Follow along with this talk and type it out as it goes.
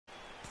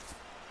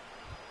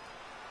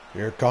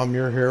Here come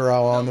your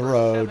hero on the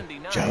road,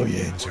 79. Joe We'll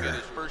get Yinzer.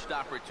 his first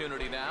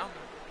opportunity now.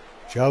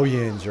 Joe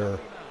Yinzer.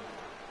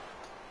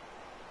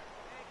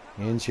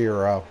 Yinz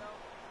hero.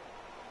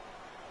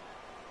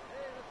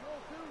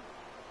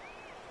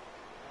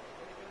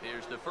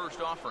 Here's the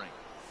first offering.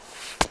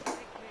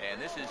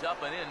 And this is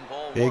up and in,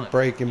 ball Big one.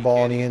 breaking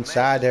ball on the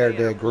inside there,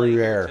 DeGrom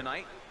there.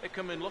 Tonight, they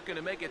come in looking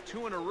to make it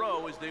 2 in a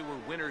row as they were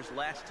winners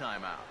last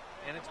time out.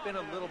 And it's been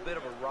a little bit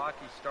of a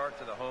rocky start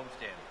to the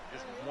homestand.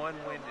 Just one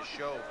win to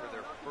show for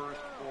their first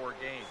 4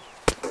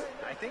 games.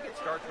 I think it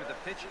starts with the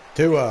pitching.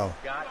 2-0.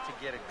 Got to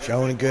get a good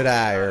Showing a good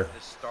eye here.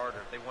 this starter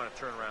if they want to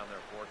turn around their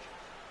fortunes.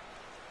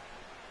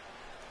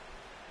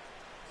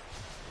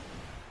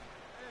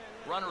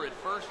 Runner at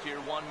first here,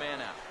 1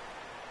 man out.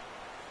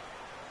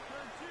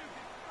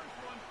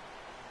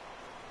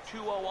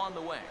 2-0 on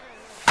the way.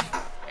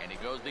 And he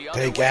goes the other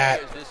Take way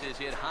that. as this is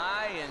hit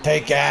high and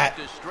Take that.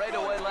 to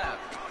straightaway left.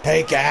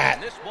 Take that.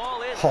 And this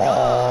ball is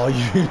Oh,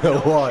 you know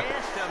what?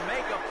 chance to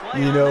make a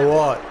play You on know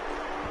that what?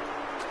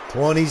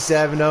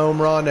 27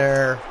 home run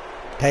there.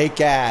 Take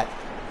that.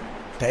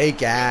 Take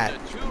that.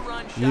 It's a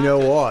 2-run shot You know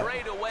to what?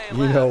 straightaway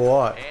You know left.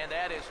 what? And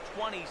that is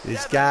 27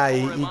 This guy,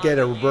 for him he on get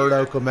a the Roberto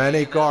year.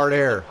 Clemente And card now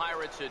there. the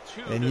Pirates a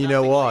 2 And to you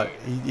know nothing what?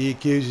 lead. He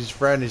accused his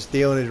friend of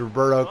stealing his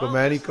Roberto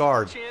Clemente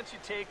card. Chance you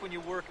take when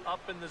you work up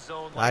in the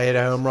zone. I hit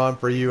a home run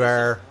for you,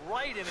 Air.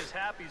 Right in his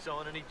happy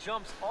zone, and he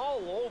jumps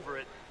all over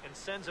it and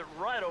sends it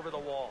right over the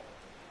wall.